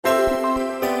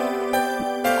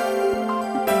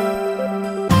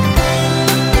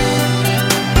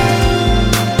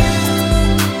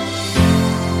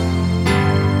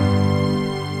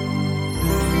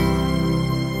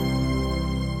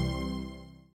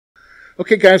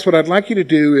Okay, guys, what I'd like you to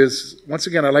do is, once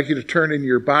again, I'd like you to turn in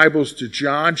your Bibles to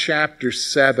John chapter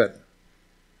 7.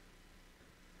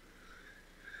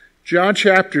 John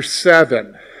chapter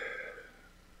 7.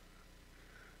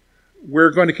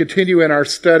 We're going to continue in our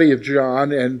study of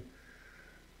John, and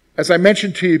as I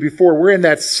mentioned to you before, we're in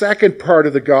that second part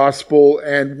of the gospel,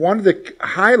 and one of the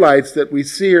highlights that we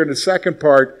see here in the second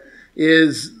part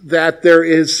is that there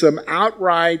is some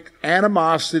outright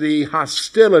animosity,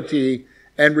 hostility,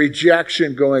 and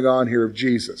rejection going on here of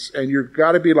Jesus. And you've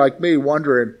got to be like me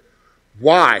wondering,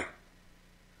 why?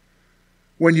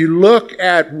 When you look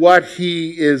at what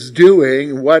he is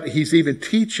doing, what he's even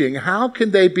teaching, how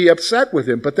can they be upset with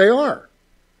him? But they are.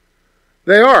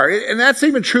 They are. And that's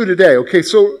even true today.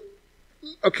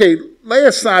 Okay, lay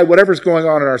aside whatever's going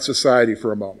on in our society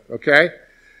for a moment, okay?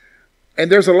 And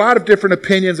there's a lot of different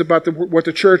opinions about what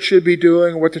the church should be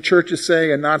doing, what the church is saying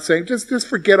and not saying. Just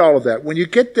forget all of that. When you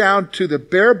get down to the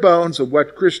bare bones of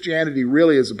what Christianity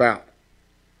really is about,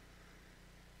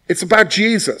 it's about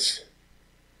Jesus.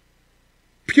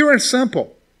 Pure and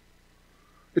simple.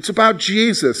 It's about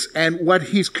Jesus and what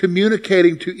he's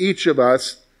communicating to each of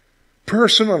us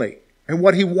personally and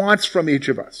what he wants from each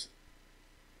of us.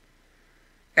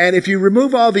 And if you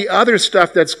remove all the other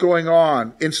stuff that's going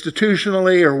on,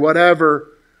 institutionally or whatever,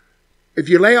 if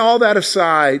you lay all that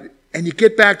aside and you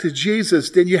get back to Jesus,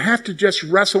 then you have to just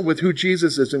wrestle with who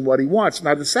Jesus is and what he wants.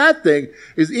 Now, the sad thing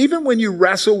is, even when you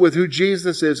wrestle with who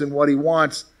Jesus is and what he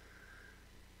wants,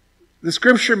 the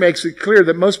scripture makes it clear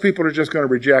that most people are just going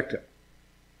to reject him.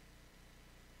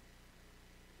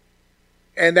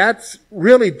 And that's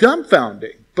really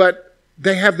dumbfounding, but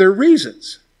they have their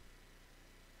reasons.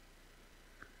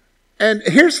 And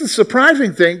here's the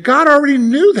surprising thing. God already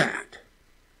knew that.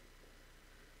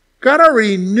 God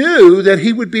already knew that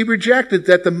he would be rejected,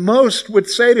 that the most would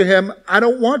say to him, I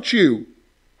don't want you.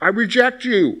 I reject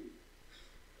you.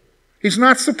 He's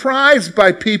not surprised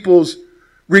by people's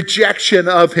rejection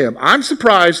of him. I'm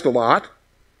surprised a lot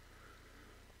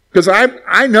because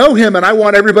I know him and I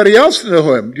want everybody else to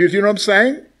know him. Do you know what I'm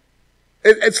saying?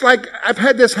 It's like I've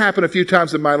had this happen a few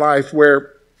times in my life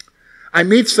where I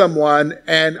meet someone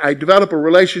and I develop a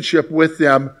relationship with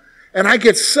them and I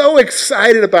get so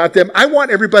excited about them. I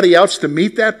want everybody else to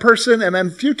meet that person. And then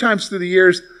a few times through the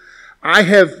years, I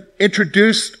have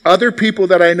introduced other people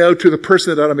that I know to the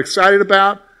person that I'm excited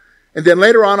about. And then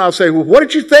later on, I'll say, well, what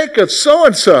did you think of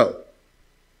so-and-so?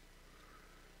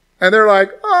 And they're like,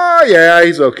 oh, yeah,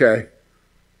 he's okay.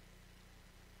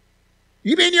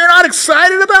 You mean you're not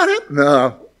excited about him?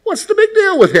 No. What's the big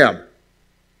deal with him?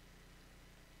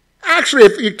 Actually,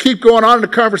 if you keep going on in the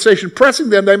conversation, pressing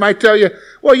them, they might tell you,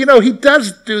 well, you know, he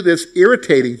does do this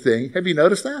irritating thing. Have you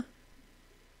noticed that?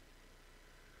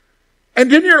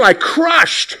 And then you're like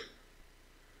crushed.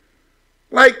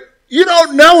 Like, you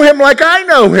don't know him like I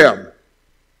know him.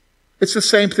 It's the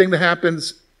same thing that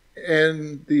happens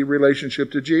in the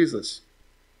relationship to Jesus.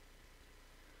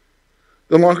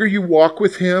 The longer you walk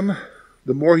with him,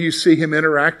 the more you see him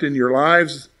interact in your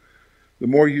lives, the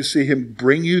more you see him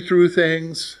bring you through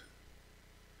things,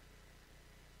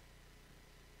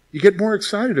 you get more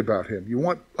excited about him. You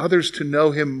want others to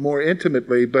know him more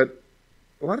intimately, but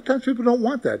a lot of times people don't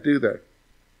want that, do they?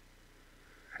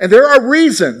 And there are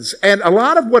reasons, and a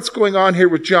lot of what's going on here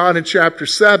with John in chapter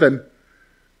 7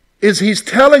 is he's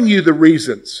telling you the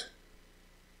reasons.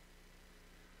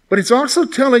 But he's also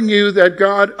telling you that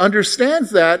God understands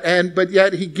that, but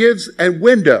yet he gives a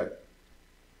window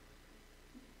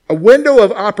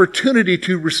of opportunity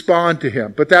to respond to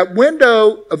him. But that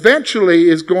window eventually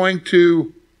is going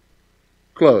to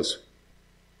close.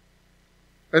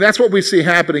 And that's what we see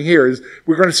happening here. Is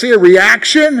we're going to see a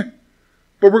reaction,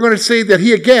 but we're going to see that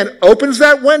he again opens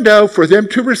that window for them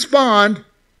to respond.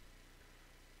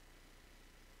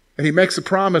 And he makes a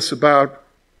promise about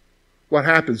what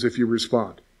happens if you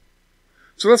respond.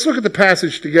 So let's look at the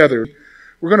passage together.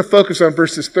 We're going to focus on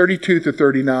verses 32 to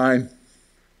 39.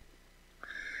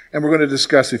 And we're going to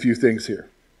discuss a few things here.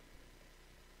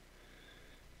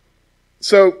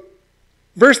 So,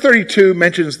 verse 32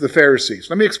 mentions the Pharisees.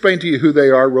 Let me explain to you who they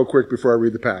are real quick before I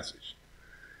read the passage.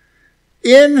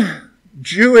 In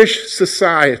Jewish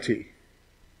society,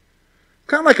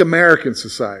 kind of like American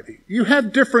society, you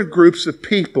have different groups of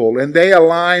people, and they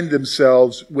align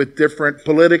themselves with different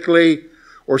politically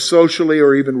or socially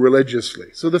or even religiously.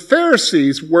 So the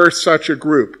Pharisees were such a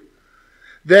group.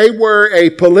 They were a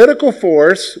political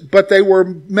force, but they were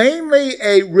mainly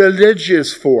a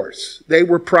religious force. They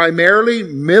were primarily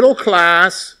middle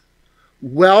class,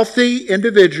 wealthy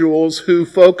individuals who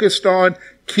focused on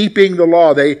keeping the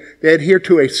law. They adhered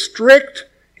to a strict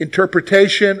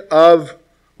interpretation of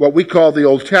what we call the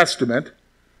Old Testament.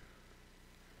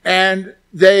 And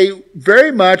they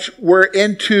very much were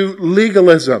into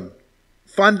legalism,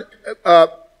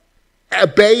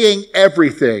 obeying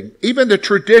everything, even the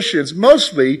traditions,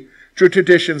 mostly the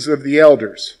traditions of the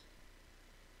elders.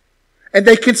 And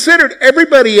they considered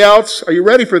everybody else, are you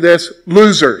ready for this,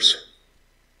 losers.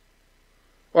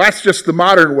 Well, that's just the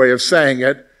modern way of saying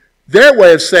it. Their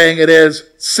way of saying it is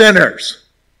sinners,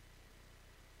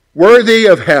 worthy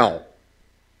of hell.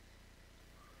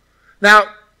 Now,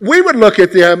 we would look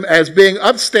at them as being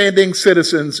upstanding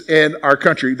citizens in our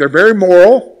country. They're very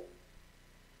moral,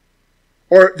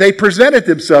 or they presented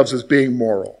themselves as being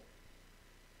moral.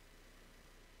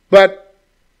 But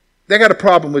they got a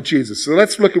problem with Jesus. So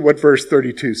let's look at what verse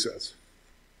 32 says.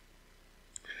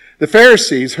 The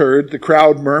Pharisees heard the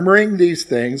crowd murmuring these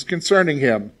things concerning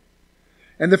him.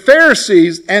 And the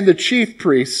Pharisees and the chief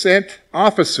priests sent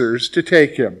officers to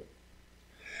take him.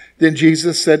 Then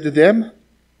Jesus said to them,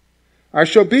 I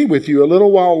shall be with you a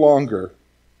little while longer.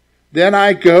 Then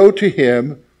I go to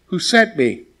him who sent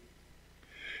me.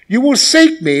 You will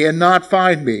seek me and not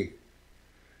find me.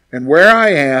 And where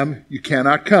I am, you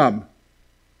cannot come.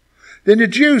 Then the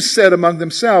Jews said among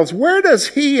themselves, where does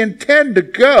he intend to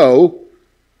go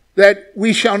that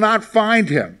we shall not find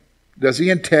him? Does he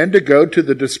intend to go to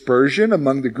the dispersion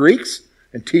among the Greeks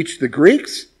and teach the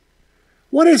Greeks?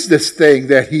 What is this thing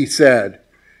that he said?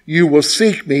 You will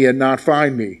seek me and not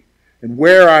find me. And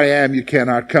where I am, you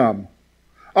cannot come.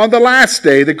 On the last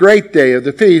day, the great day of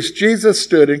the feast, Jesus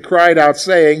stood and cried out,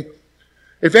 saying,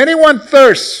 if anyone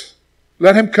thirsts,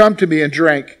 let him come to me and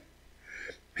drink.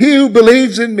 He who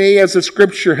believes in me, as the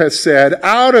scripture has said,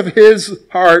 out of his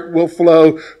heart will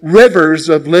flow rivers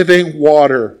of living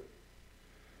water.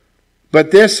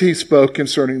 But this he spoke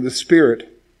concerning the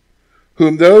Spirit,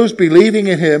 whom those believing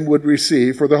in him would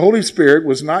receive, for the Holy Spirit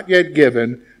was not yet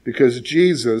given, because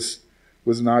Jesus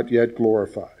was not yet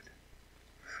glorified.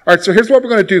 All right, so here's what we're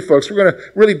going to do, folks. We're going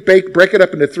to really break it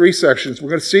up into three sections. We're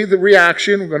going to see the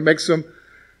reaction. We're going to make some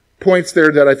points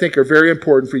there that I think are very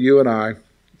important for you and I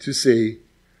to see.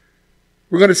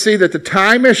 We're going to see that the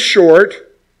time is short,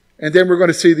 and then we're going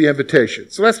to see the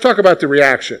invitation. So let's talk about the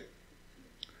reaction.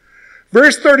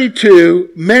 Verse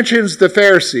 32 mentions the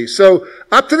Pharisees. So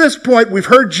up to this point, we've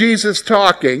heard Jesus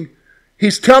talking.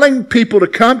 He's telling people to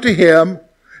come to him.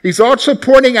 He's also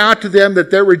pointing out to them that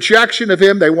their rejection of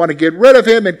him, they want to get rid of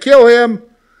him and kill him.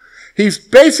 He's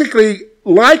basically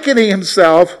likening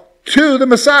himself to the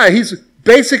Messiah. He's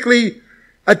basically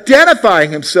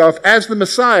identifying himself as the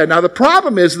Messiah. Now the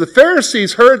problem is the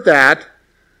Pharisees heard that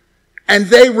and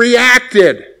they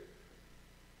reacted.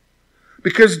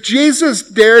 Because Jesus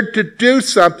dared to do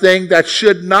something that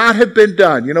should not have been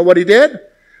done. You know what he did?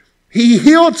 He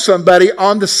healed somebody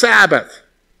on the Sabbath.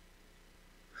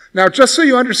 Now, just so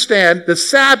you understand, the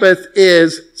Sabbath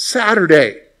is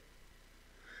Saturday.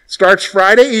 Starts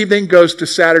Friday evening, goes to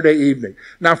Saturday evening.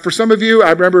 Now, for some of you,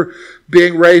 I remember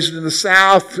being raised in the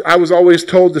South. I was always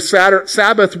told the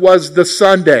Sabbath was the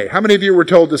Sunday. How many of you were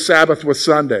told the Sabbath was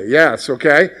Sunday? Yes,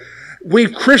 okay.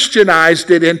 We've Christianized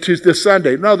it into the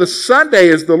Sunday. No, the Sunday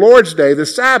is the Lord's Day. The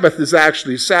Sabbath is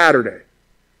actually Saturday.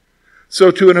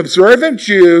 So to an observant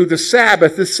Jew, the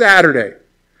Sabbath is Saturday.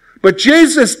 But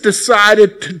Jesus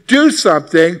decided to do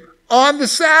something on the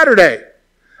Saturday.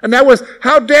 And that was,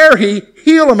 how dare he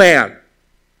heal a man?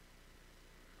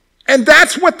 And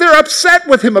that's what they're upset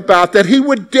with him about, that he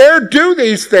would dare do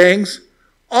these things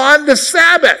on the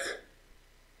Sabbath.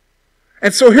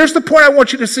 And so here's the point I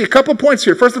want you to see. A couple points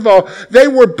here. First of all, they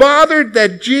were bothered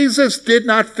that Jesus did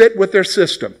not fit with their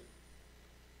system.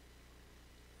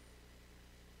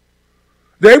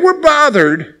 They were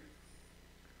bothered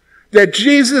that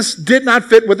Jesus did not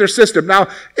fit with their system. Now,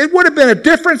 it would have been a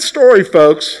different story,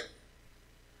 folks,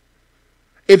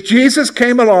 if Jesus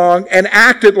came along and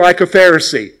acted like a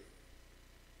Pharisee.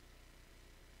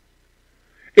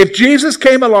 If Jesus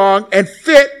came along and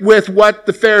fit with what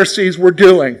the Pharisees were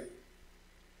doing,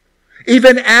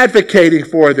 even advocating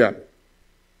for them,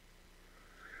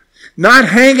 not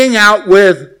hanging out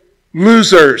with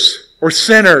losers or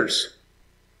sinners.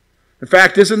 In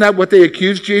fact, isn't that what they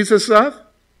accused Jesus of?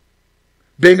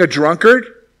 Being a drunkard,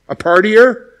 a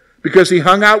partier, because he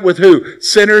hung out with who?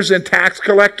 Sinners and tax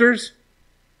collectors?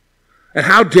 And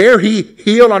how dare he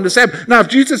heal on the Sabbath? Now, if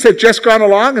Jesus had just gone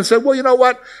along and said, well, you know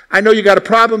what? I know you got a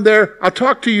problem there. I'll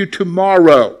talk to you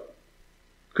tomorrow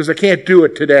because I can't do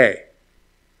it today.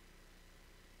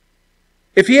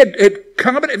 If he had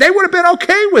accommodated, they would have been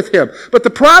okay with him. But the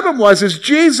problem is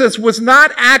Jesus was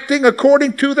not acting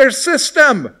according to their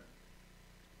system.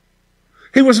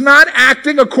 He was not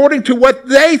acting according to what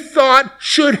they thought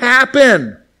should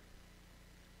happen.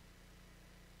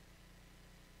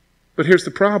 But here's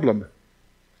the problem.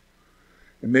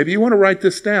 And maybe you want to write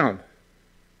this down.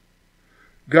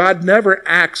 God never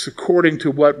acts according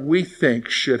to what we think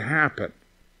should happen.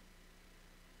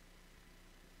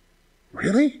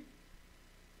 Really?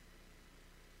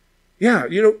 Yeah,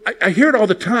 I hear it all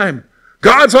the time.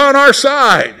 God's on our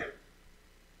side.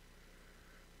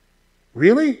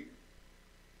 Really?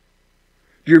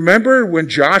 Do you remember when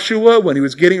Joshua, when he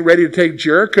was getting ready to take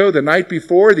Jericho the night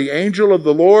before, the angel of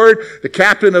the Lord, the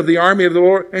captain of the army of the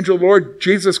Lord, angel of the Lord,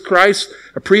 Jesus Christ,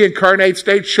 a pre-incarnate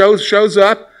state, shows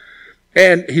up,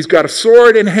 and he's got a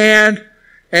sword in hand,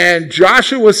 and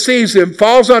Joshua sees him,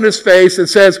 falls on his face, and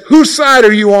says, "Whose side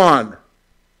are you on?"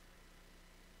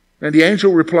 And the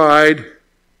angel replied,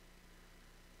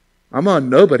 "I'm on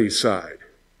nobody's side,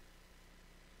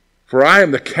 for I am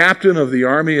the captain of the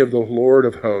army of the Lord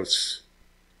of hosts.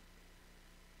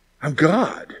 I'm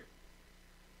God."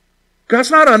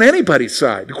 God's not on anybody's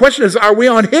side. The question is, are we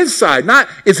on his side? Not,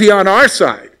 is he on our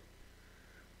side?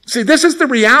 See, this is the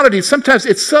reality. Sometimes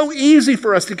it's so easy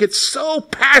for us to get so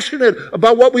passionate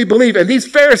about what we believe. And these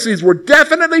Pharisees were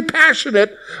definitely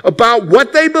passionate about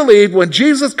what they believed. When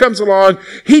Jesus comes along,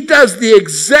 he does the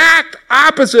exact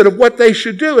opposite of what they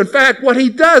should do. In fact, what he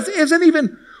does isn't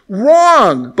even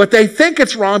wrong, but they think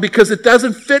it's wrong because it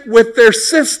doesn't fit with their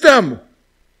system.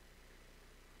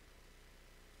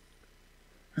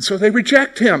 And so they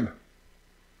reject him.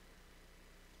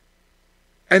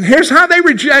 And here's how they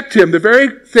reject him. The very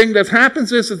thing that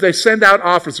happens is that they send out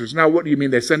officers. Now, what do you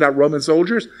mean? They send out Roman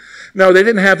soldiers? No, they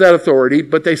didn't have that authority,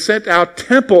 but they sent out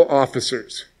temple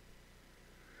officers.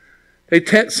 They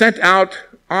sent out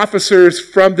officers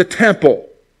from the temple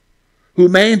who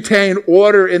maintain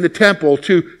order in the temple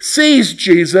to seize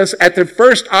Jesus at the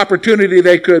first opportunity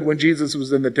they could when Jesus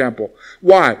was in the temple.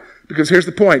 Why? Because here's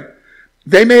the point.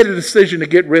 They made a decision to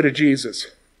get rid of Jesus.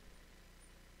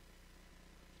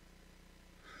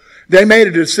 They made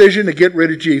a decision to get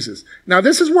rid of Jesus. Now,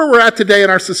 this is where we're at today in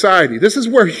our society. This is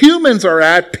where humans are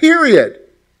at, period.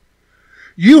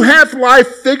 You have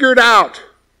life figured out,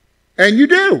 and you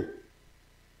do.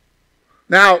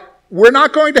 Now, we're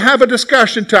not going to have a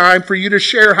discussion time for you to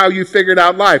share how you figured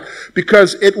out life,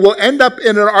 because it will end up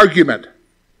in an argument.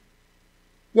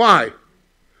 Why?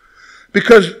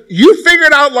 Because you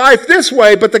figured out life this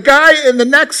way, but the guy in the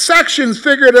next section's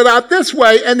figured it out this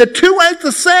way, and the two ain't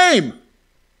the same.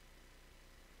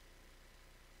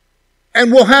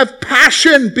 And we'll have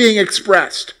passion being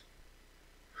expressed.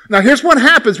 Now, here's what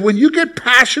happens when you get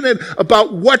passionate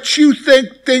about what you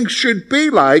think things should be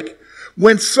like.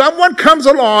 When someone comes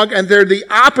along and they're the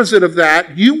opposite of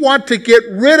that, you want to get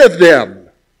rid of them.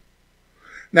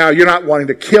 Now, you're not wanting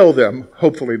to kill them,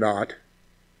 hopefully not.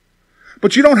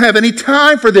 But you don't have any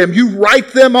time for them. You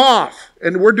write them off.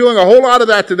 And we're doing a whole lot of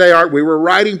that today, aren't we? We're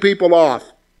writing people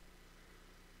off.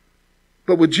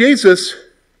 But with Jesus,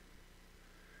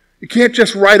 you can't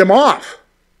just write him off.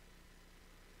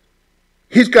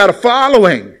 He's got a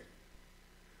following.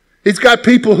 He's got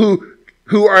people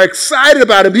who are excited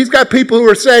about him. He's got people who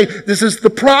are saying, this is the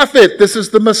prophet, this is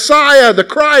the Messiah, the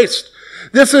Christ.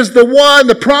 This is the one,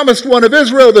 the promised one of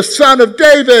Israel, the son of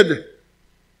David.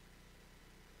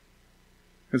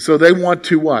 And so they want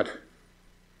to what?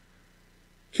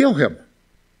 Kill him.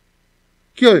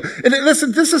 Kill him. And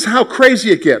listen, this is how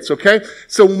crazy it gets, okay?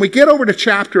 So when we get over to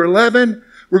chapter 11,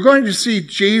 we're going to see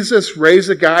Jesus raise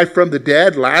a guy from the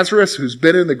dead, Lazarus, who's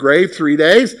been in the grave 3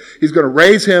 days. He's going to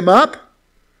raise him up.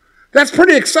 That's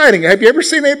pretty exciting. Have you ever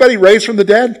seen anybody raised from the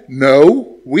dead?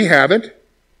 No, we haven't.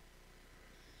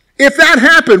 If that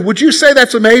happened, would you say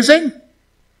that's amazing?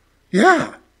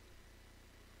 Yeah.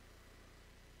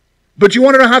 But you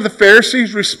want to know how the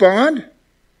Pharisees respond?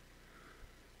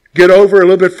 Get over a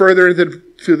little bit further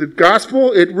to the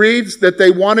gospel. It reads that they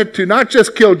wanted to not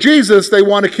just kill Jesus, they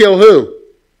want to kill who?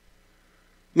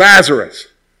 Lazarus.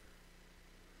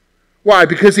 Why?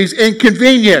 Because he's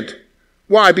inconvenient.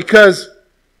 Why? Because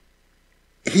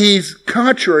he's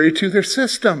contrary to their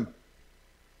system.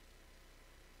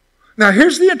 Now,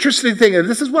 here's the interesting thing, and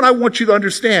this is what I want you to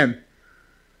understand.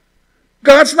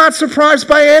 God's not surprised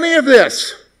by any of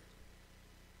this.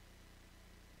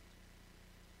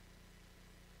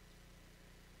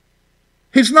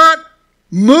 He's not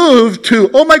moved to,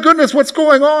 oh my goodness, what's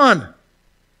going on?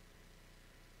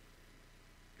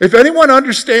 If anyone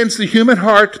understands the human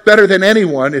heart better than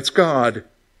anyone, it's God.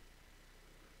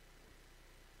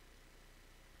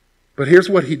 But here's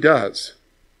what he does.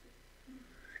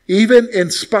 Even in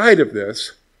spite of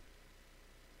this,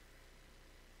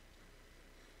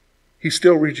 he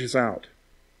still reaches out.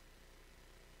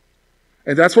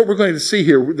 And that's what we're going to see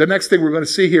here. The next thing we're going to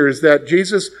see here is that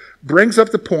Jesus brings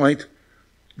up the point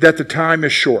that the time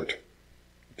is short.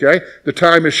 Okay? The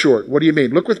time is short. What do you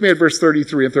mean? Look with me at verse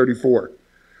 33 and 34.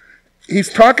 He's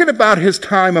talking about his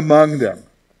time among them.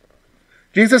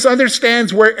 Jesus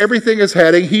understands where everything is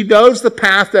heading. He knows the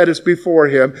path that is before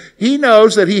him. He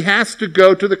knows that he has to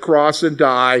go to the cross and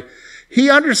die. He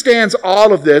understands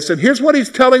all of this. And here's what he's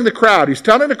telling the crowd. He's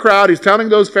telling the crowd, he's telling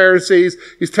those Pharisees,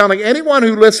 he's telling anyone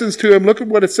who listens to him. Look at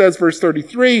what it says, verse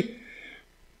 33.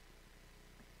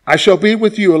 I shall be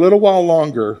with you a little while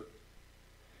longer,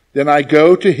 then I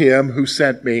go to him who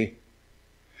sent me.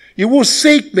 You will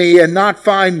seek me and not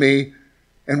find me,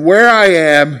 and where I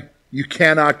am, you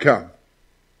cannot come.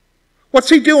 What's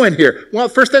he doing here? Well,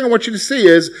 first thing I want you to see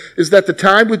is that the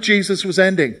time with Jesus was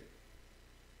ending.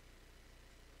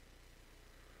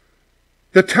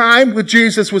 The time with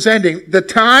Jesus was ending. The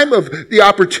time of the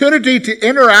opportunity to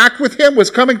interact with him was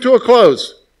coming to a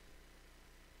close.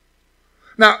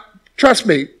 Now, trust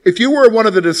me, if you were one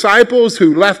of the disciples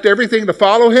who left everything to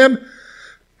follow him,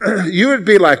 you would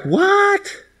be like,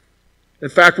 what? In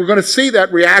fact, we're going to see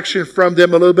that reaction from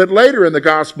them a little bit later in the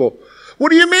gospel. What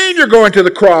do you mean you're going to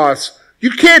the cross? You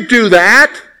can't do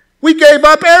that. We gave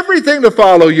up everything to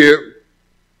follow you.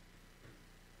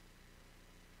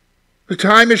 The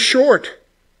time is short.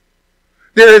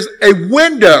 There is a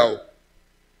window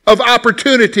of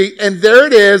opportunity, and there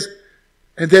it is,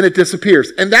 and then it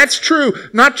disappears. And that's true,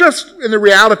 not just in the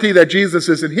reality that Jesus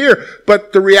isn't here,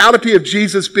 but the reality of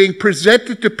Jesus being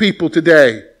presented to people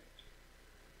today.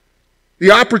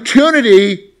 The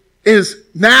opportunity is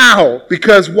now,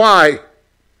 because why?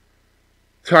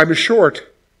 Time is short.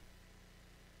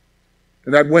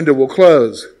 And that window will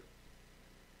close.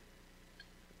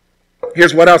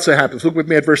 Here's what else that happens. Look with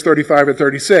me at verse 35 and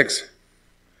 36.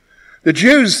 The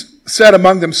Jews said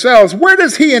among themselves, where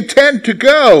does he intend to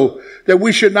go that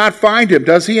we should not find him?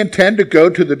 Does he intend to go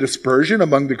to the dispersion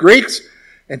among the Greeks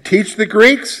and teach the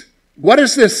Greeks? What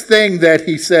is this thing that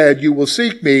he said, you will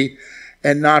seek me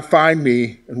and not find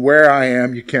me, and where I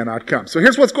am, you cannot come? So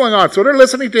here's what's going on. So they're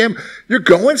listening to him. You're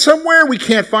going somewhere? We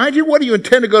can't find you? What do you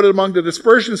intend to go to among the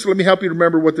dispersion? So let me help you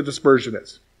remember what the dispersion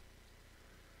is.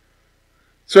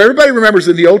 So everybody remembers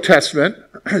in the Old Testament,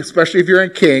 especially if you're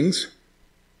in Kings,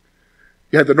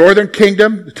 you had the northern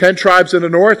kingdom, the 10 tribes in the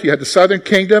north. You had the southern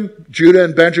kingdom, Judah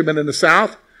and Benjamin in the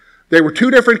south. They were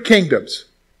two different kingdoms.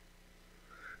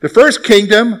 The first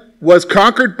kingdom was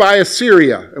conquered by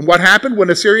Assyria. And what happened when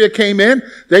Assyria came in?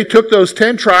 They took those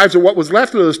 10 tribes, or what was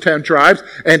left of those 10 tribes,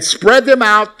 and spread them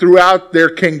out throughout their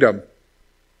kingdom.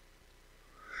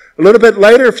 A little bit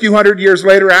later, a few hundred years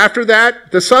later after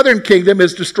that, the southern kingdom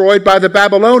is destroyed by the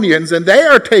Babylonians, and they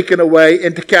are taken away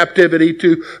into captivity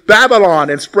to Babylon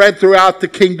and spread throughout the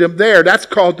kingdom there. That's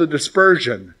called the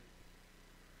dispersion.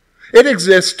 It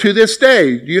exists to this day.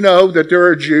 You know that there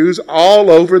are Jews all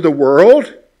over the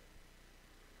world,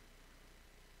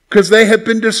 because they have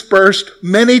been dispersed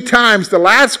many times. The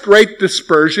last great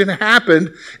dispersion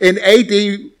happened in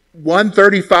AD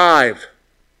 135,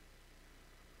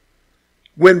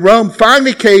 when Rome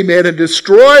finally came in and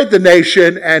destroyed the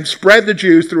nation and spread the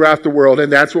Jews throughout the world.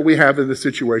 And that's what we have in the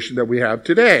situation that we have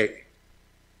today.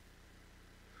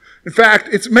 In fact,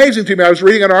 it's amazing to me. I was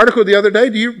reading an article the other day.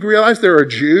 Do you realize there are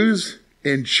Jews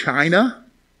in China?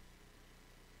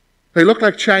 They look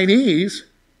like Chinese,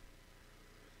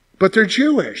 but they're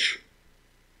Jewish.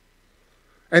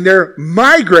 And they're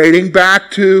migrating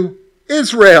back to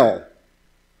Israel.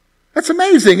 That's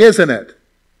amazing, isn't it?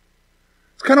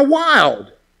 It's kind of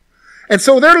wild. And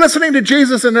so they're listening to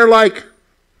Jesus and they're like,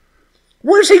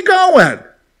 where's he going?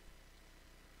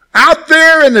 Out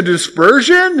there in the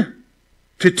dispersion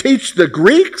to teach the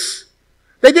Greeks?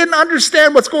 They didn't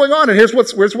understand what's going on. And here's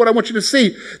what I want you to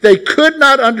see. They could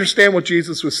not understand what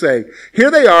Jesus was saying.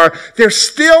 Here they are. They're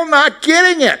still not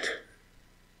getting it.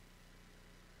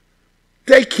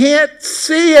 They can't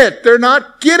see it. They're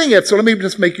not getting it. So let me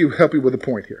just help you with a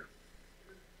point here.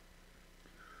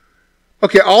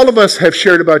 Okay, all of us have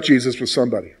shared about Jesus with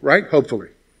somebody, right? Hopefully.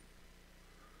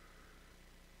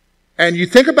 And you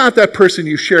think about that person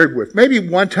you shared with, maybe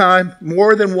one time,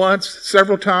 more than once,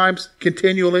 several times,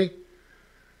 continually.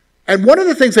 And one of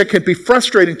the things that can be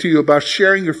frustrating to you about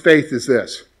sharing your faith is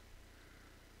this.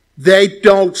 They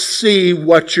don't see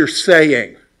what you're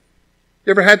saying.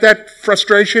 You ever had that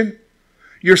frustration?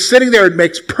 You're sitting there, it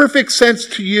makes perfect sense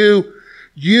to you.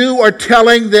 You are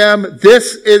telling them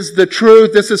this is the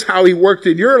truth, this is how he worked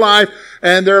in your life,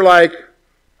 and they're like,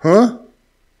 huh?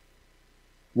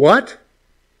 What?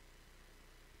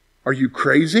 Are you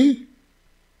crazy?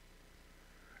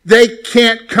 They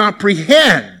can't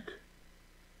comprehend.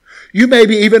 You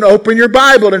maybe even open your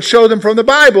Bible and show them from the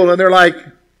Bible, and they're like,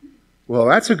 well,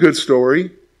 that's a good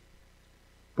story,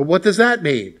 but what does that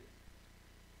mean?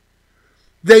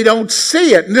 They don't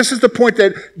see it. And this is the point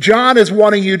that John is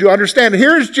wanting you to understand.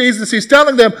 Here's Jesus. He's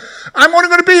telling them, I'm only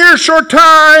going to be here a short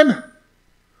time.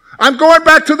 I'm going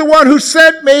back to the one who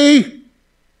sent me.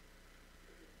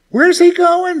 Where's he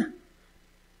going?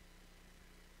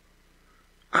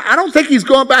 I don't think he's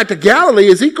going back to Galilee.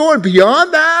 Is he going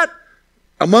beyond that?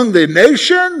 Among the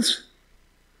nations?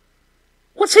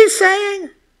 What's he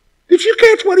saying? Did you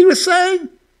catch what he was saying?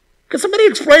 Can somebody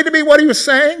explain to me what he was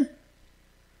saying?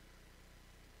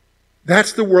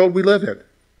 That's the world we live in.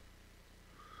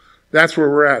 That's where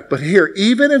we're at. But here,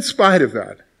 even in spite of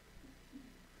that,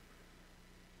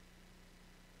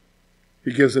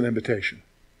 he gives an invitation.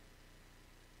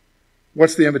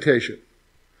 What's the invitation?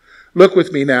 Look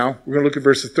with me now. We're going to look at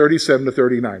verses 37 to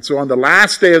 39. So on the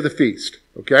last day of the feast,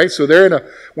 okay? So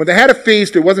when they had a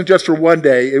feast, it wasn't just for one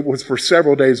day, it was for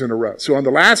several days in a row. So on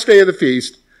the last day of the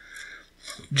feast,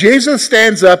 Jesus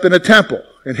stands up in a temple.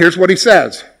 And here's what he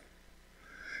says.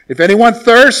 If anyone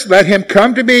thirsts, let him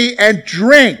come to me and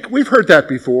drink. We've heard that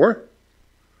before.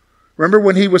 Remember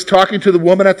when he was talking to the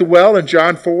woman at the well in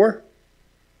John 4?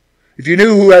 If you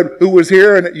knew who was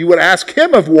here, and you would ask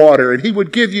him of water, and he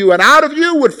would give you, and out of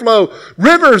you would flow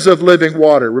rivers of living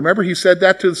water. Remember he said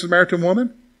that to the Samaritan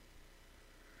woman?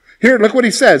 Here, look what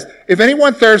he says. If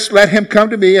anyone thirsts, let him come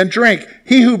to me and drink.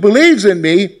 He who believes in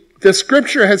me, the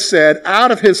scripture has said,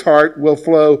 out of his heart will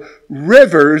flow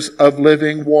rivers of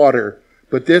living water.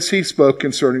 But this he spoke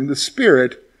concerning the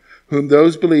Spirit, whom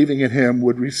those believing in him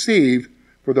would receive,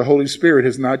 for the Holy Spirit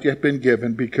has not yet been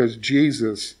given, because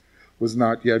Jesus was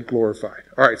not yet glorified.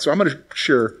 All right, so I'm going to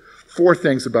share 4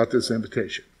 things about this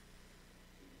invitation.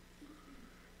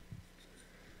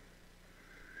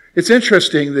 It's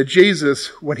interesting that Jesus,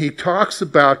 when he talks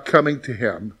about coming to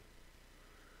him,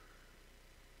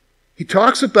 he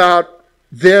talks about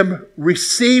them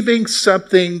receiving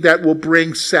something that will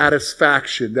bring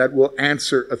satisfaction, that will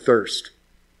answer a thirst.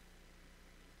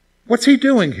 What's he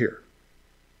doing here?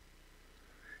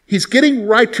 He's getting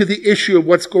right to the issue of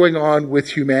what's going on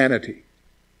with humanity.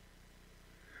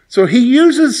 So he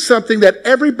uses something that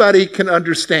everybody can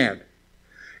understand.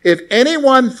 If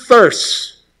anyone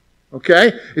thirsts,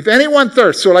 okay? If anyone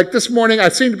thirsts, so like this morning I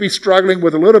seem to be struggling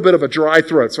with a little bit of a dry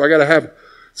throat, so I got to have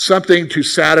something to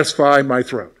satisfy my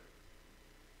throat.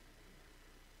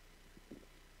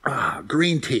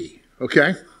 Green tea,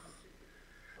 okay?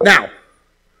 Now,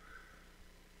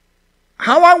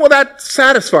 how long will that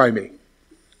satisfy me?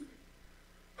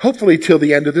 Hopefully till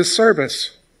the end of this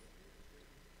service.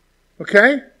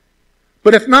 Okay?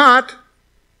 But if not,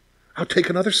 I'll take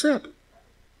another sip.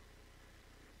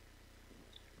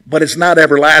 But it's not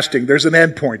everlasting. There's an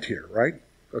end point here, right?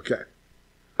 Okay.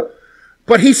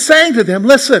 But he's saying to them,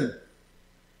 listen,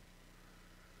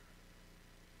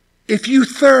 if you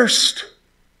thirst,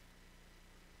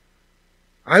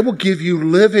 I will give you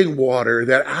living water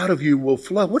that out of you will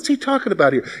flow. What's he talking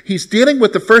about here? He's dealing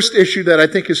with the first issue that I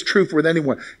think is true for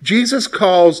anyone. Jesus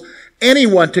calls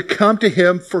anyone to come to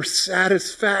him for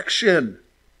satisfaction.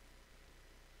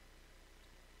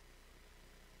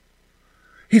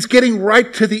 He's getting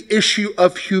right to the issue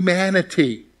of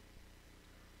humanity.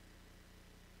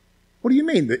 What do you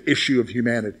mean, the issue of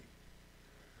humanity?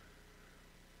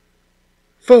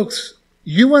 Folks,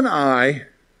 you and I,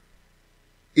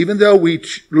 even though we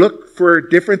look for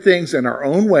different things in our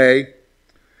own way,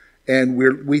 and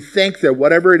we think that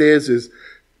whatever it is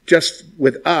just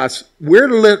with us, we're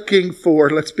looking for,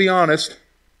 let's be honest,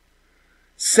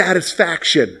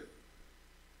 satisfaction.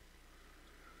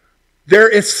 There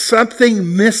is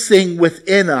something missing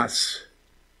within us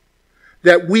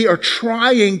that we are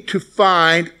trying to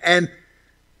find and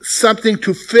something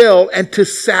to fill and to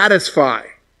satisfy.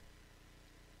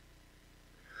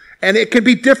 And it can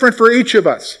be different for each of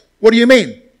us. What do you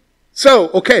mean?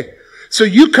 So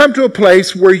you come to a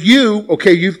place where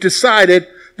you've decided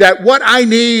that what I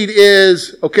need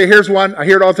is, here's one, I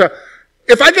hear it all the time.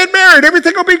 If I get married,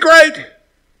 everything will be great.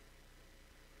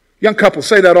 Young couples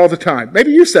say that all the time.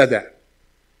 Maybe you said that.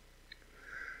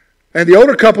 And the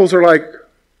older couples are like,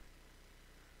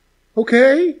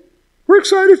 okay, we're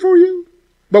excited for you.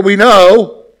 But we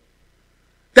know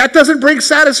that doesn't bring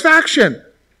satisfaction.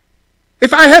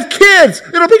 If I have kids,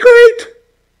 it'll be great.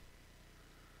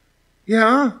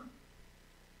 Yeah,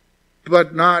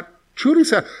 but not truly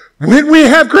satisfying. When we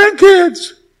have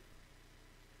grandkids,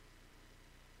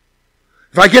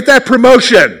 if I get that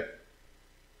promotion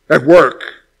at work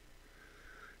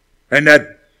and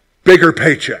that bigger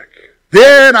paycheck,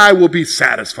 then I will be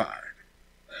satisfied.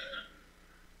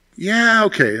 Yeah,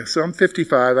 okay, so I'm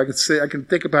 55. I can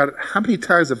think about it. How many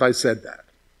times have I said that?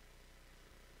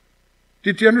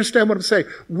 Did you understand what I'm saying?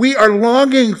 We are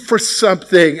longing for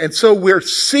something, and so we're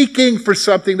seeking for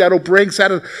something that'll bring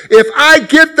satisfaction. If I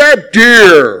get that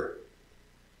deer,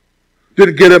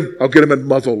 didn't get him, I'll get him a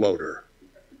muzzle loader.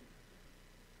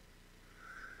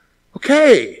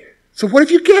 Okay, so what if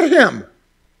you get him?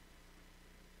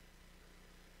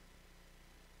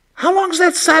 How long is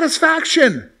that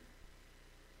satisfaction?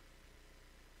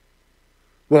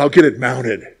 Well, I'll get it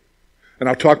mounted, and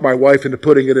I'll talk my wife into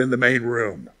putting it in the main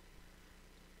room.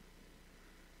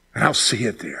 And I'll see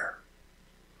it there.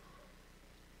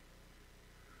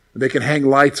 They can hang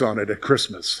lights on it at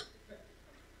Christmas.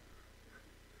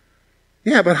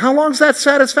 Yeah, but how long is that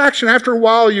satisfaction? After a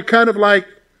while, you kind of like,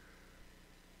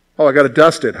 oh, I got to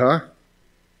dust it, huh?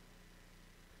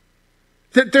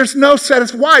 There's no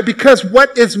satisfaction. Why? Because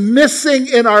what is missing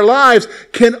in our lives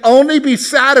can only be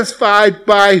satisfied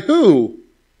by who?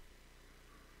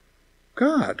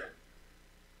 God.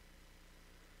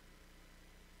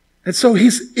 And so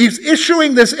he's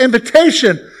issuing this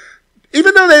invitation.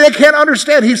 Even though they can't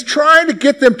understand, he's trying to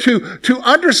get them to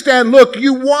understand, look,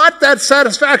 you want that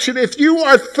satisfaction. If you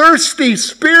are thirsty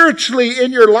spiritually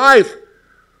in your life,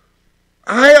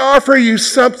 I offer you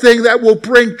something that will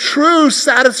bring true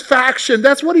satisfaction.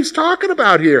 That's what he's talking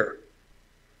about here.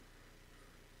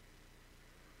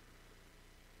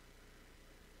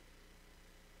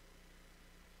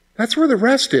 That's where the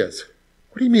rest is.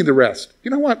 What do you mean the rest? You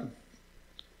know what?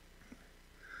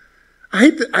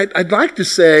 I'd like to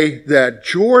say that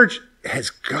George has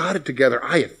got it together.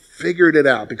 I have figured it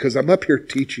out because I'm up here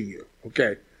teaching you,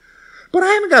 okay? But I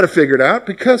haven't got it figured out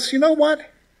because, you know what?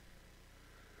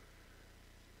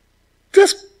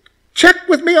 Just check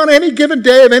with me on any given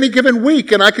day of any given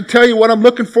week, and I can tell you what I'm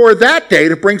looking for that day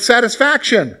to bring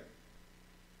satisfaction.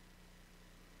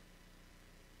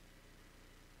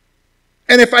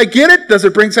 And if I get it, does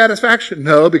it bring satisfaction?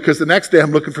 No, because the next day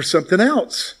I'm looking for something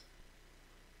else.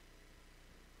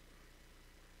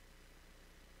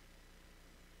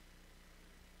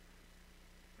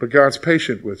 But God's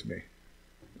patient with me.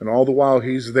 And all the while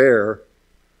he's there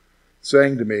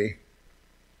saying to me,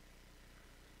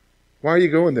 why are you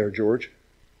going there, George?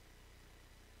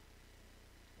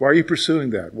 Why are you pursuing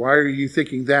that? Why are you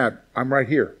thinking that? I'm right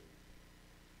here.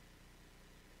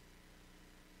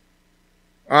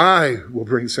 I will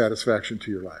bring satisfaction to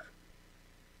your life.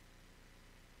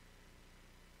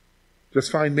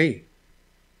 Just find me.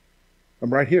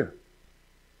 I'm right here.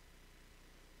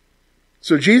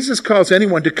 So Jesus calls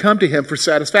anyone to come to him for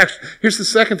satisfaction. Here's the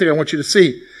second thing I want you to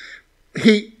see.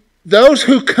 Those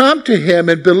who come to him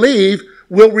and believe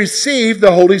will receive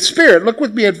the Holy Spirit. Look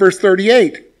with me at verse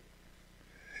 38.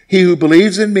 He who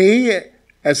believes in me,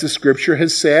 as the scripture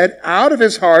has said, out of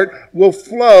his heart will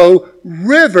flow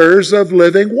rivers of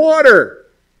living water.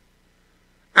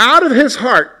 Out of his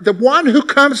heart, the one who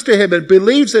comes to him and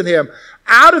believes in him,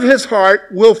 out of his heart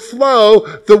will flow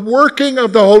the working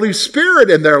of the Holy Spirit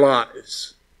in their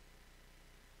lives.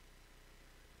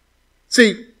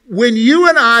 See, when you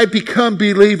and I become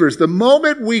believers, the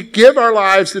moment we give our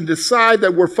lives and decide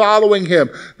that we're following him,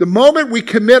 the moment we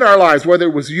commit our lives, whether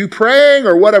it was you praying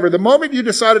or whatever, the moment you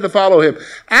decided to follow him,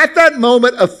 at that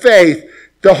moment of faith,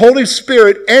 the Holy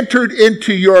Spirit entered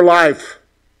into your life.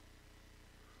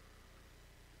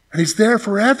 And he's there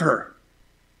forever.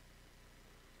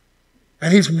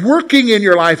 And he's working in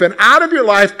your life, and out of your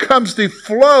life comes the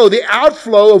flow, the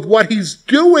outflow of what he's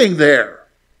doing there.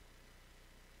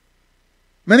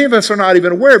 Many of us are not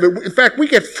even aware of it. In fact, we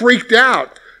get freaked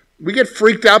out. We get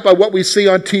freaked out by what we see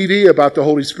on TV about the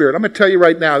Holy Spirit. I'm going to tell you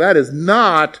right now, that is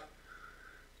not,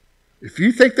 if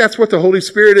you think that's what the Holy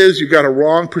Spirit is, you got a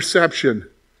wrong perception.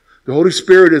 The Holy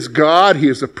Spirit is God. He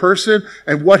is a person.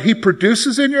 And what he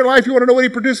produces in your life, you want to know what he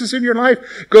produces in your life?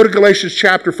 Go to Galatians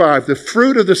chapter 5. The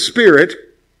fruit of the Spirit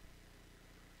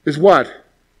is what?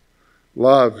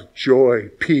 Love, joy,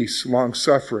 peace,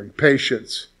 long-suffering,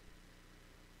 patience.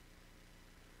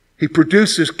 He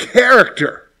produces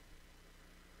character.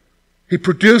 He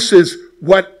produces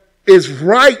what is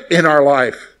right in our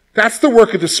life. That's the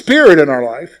work of the Spirit in our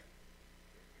life.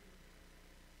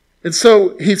 And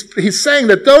so he's saying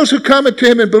that those who come into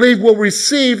him and believe will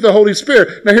receive the Holy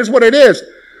Spirit. Now here's what it is.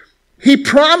 He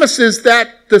promises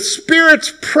that the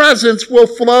Spirit's presence will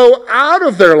flow out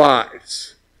of their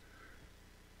lives.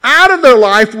 Out of their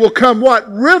life will come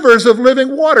what? Rivers of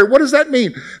living water. What does that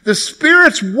mean? The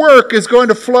Spirit's work is going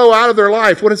to flow out of their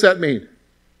life. What does that mean?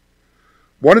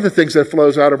 One of the things that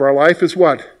flows out of our life is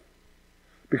what?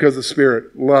 Because the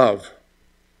Spirit, love.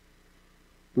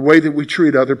 The way that we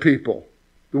treat other people.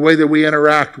 The way that we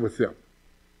interact with them.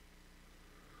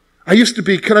 I used to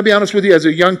be, can I be honest with you, as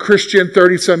a young Christian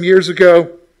 30-some years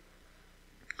ago,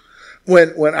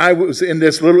 when I was in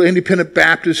this little independent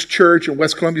Baptist church in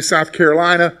West Columbia, South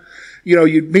Carolina,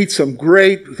 you'd meet there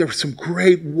were some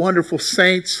great, wonderful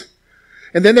saints.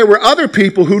 And then there were other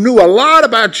people who knew a lot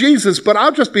about Jesus, but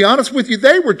I'll just be honest with you,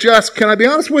 they were just, can I be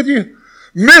honest with you?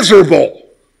 Miserable.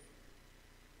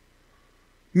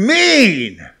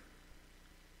 Mean.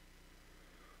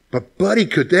 But buddy,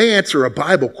 could they answer a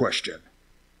Bible question?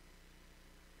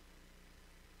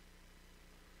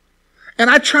 And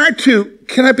I tried to,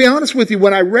 can I be honest with you,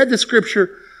 when I read the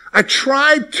scripture, I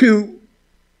tried to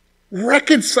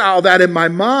reconcile that in my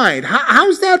mind. How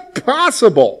is that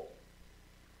possible?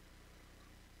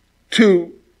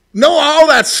 To know all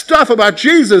that stuff about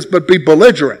Jesus, but be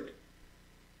belligerent.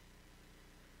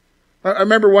 I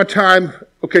remember one time,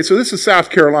 okay, so this is South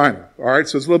Carolina, all right?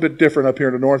 So it's a little bit different up here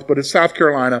in the north, but it's South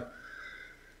Carolina.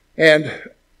 And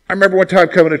I remember one time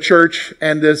coming to church,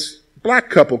 and this black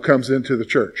couple comes into the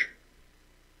church.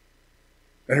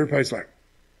 And everybody's like,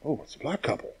 oh, it's a black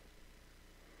couple.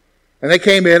 And they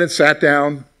came in and sat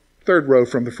down, third row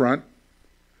from the front.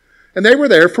 And they were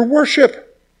there for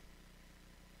worship.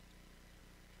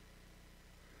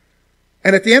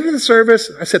 And at the end of the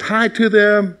service, I said hi to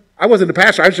them. I wasn't a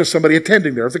pastor. I was just somebody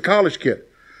attending there. I was a college kid.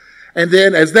 And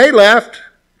then as they left,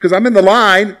 because I'm in the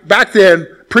line, back then,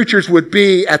 preachers would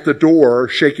be at the door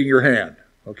shaking your hand.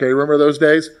 Okay, remember those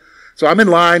days? So I'm in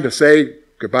line to say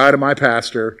goodbye to my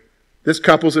pastor. This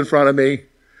couple's in front of me.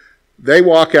 They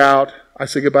walk out. I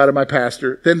say goodbye to my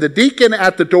pastor. Then the deacon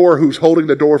at the door who's holding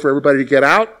the door for everybody to get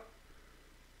out,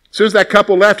 as soon as that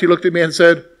couple left, he looked at me and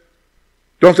said,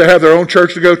 don't they have their own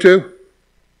church to go to?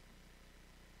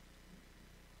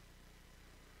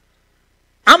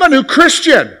 I'm a new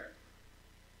Christian.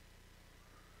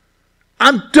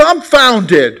 I'm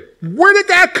dumbfounded. Where did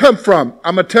that come from?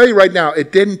 I'm going to tell you right now,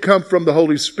 it didn't come from the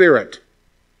Holy Spirit.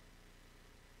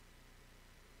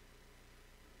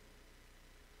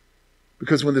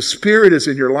 Because when the Spirit is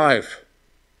in your life,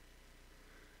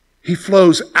 He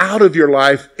flows out of your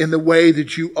life in the way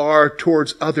that you are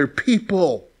towards other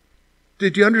people.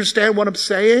 Did you understand what I'm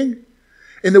saying?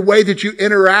 In the way that you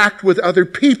interact with other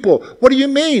people. What do you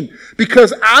mean?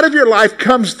 Because out of your life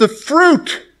comes the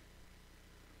fruit.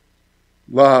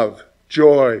 Love,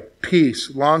 joy,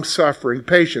 peace, long-suffering,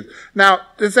 patience. Now,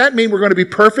 does that mean we're going to be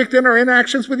perfect in our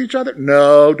interactions with each other?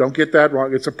 No, don't get that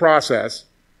wrong. It's a process.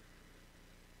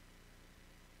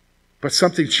 But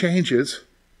something changes.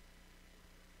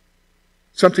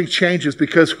 Something changes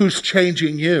because who's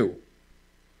changing you?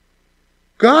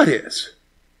 God is.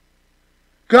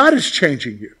 God is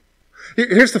changing you.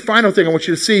 Here's the final thing I want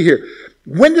you to see here.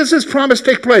 When does this promise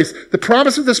take place? The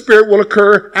promise of the Spirit will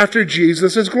occur after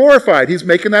Jesus is glorified. He's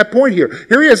making that point here.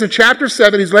 Here he is in chapter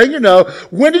 7. He's letting you know,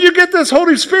 when did you get this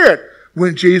Holy Spirit?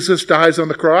 When Jesus dies on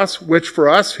the cross, which for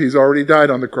us, He's already died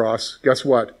on the cross. Guess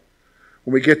what?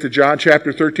 When we get to John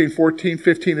chapter 13, 14,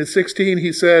 15, and 16,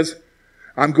 He says,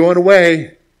 I'm going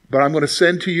away, but I'm going to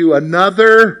send to you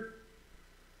another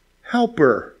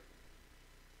helper,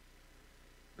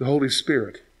 the Holy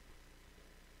Spirit.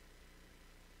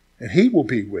 And He will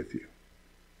be with you.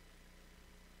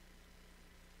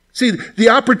 See, the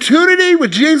opportunity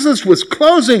with Jesus was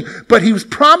closing, but He was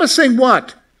promising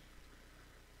what?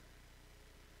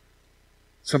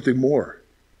 Something more.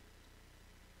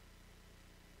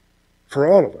 For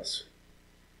all of us.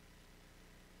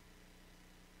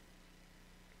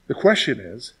 The question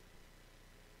is,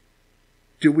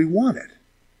 do we want it?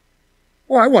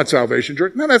 Well, I want salvation,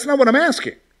 George. No, that's not what I'm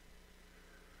asking.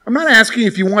 I'm not asking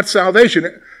if you want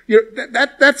salvation.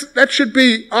 That should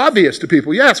be obvious to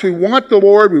people. Yes, we want the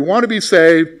Lord. We want to be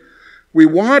saved. We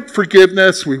want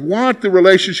forgiveness. We want the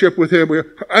relationship with Him.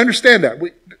 I understand that.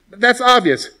 That's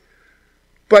obvious.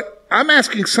 But I'm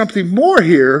asking something more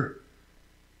here.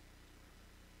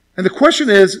 And the question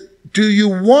is, do you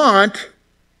want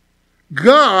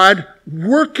God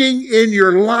working in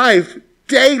your life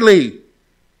daily,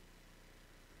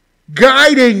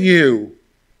 guiding you,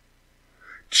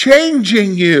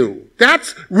 changing you?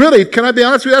 That's really, can I be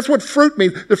honest with you, that's what fruit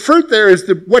means. The fruit there is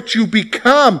what you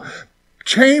become,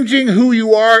 changing who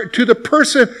you are to the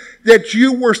person that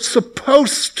you were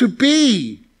supposed to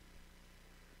be.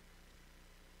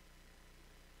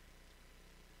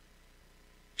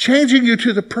 Changing you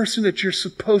to the person that you're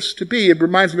supposed to be. It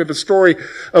reminds me of a story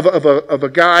of a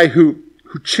guy who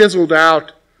chiseled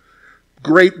out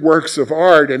great works of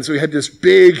art, and so he had this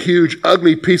big, huge,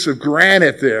 ugly piece of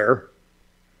granite there.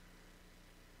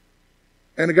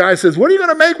 And the guy says, what are you going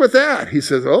to make with that? He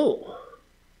says, oh,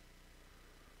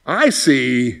 I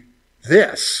see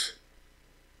this.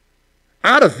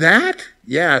 Out of that,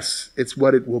 yes, it's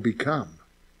what it will become.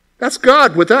 That's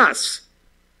God with us.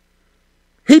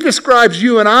 He describes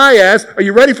you and I as, are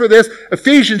you ready for this?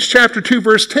 Ephesians chapter 2,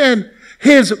 verse 10,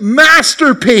 his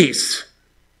masterpiece.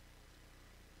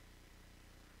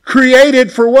 Created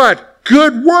for what?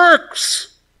 Good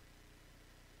works.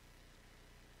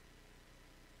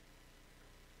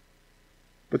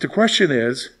 But the question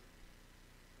is,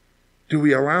 do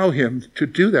we allow him to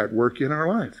do that work in our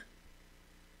life?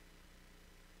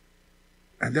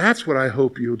 And that's what I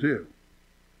hope you'll do.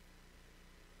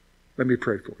 Let me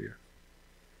pray for you.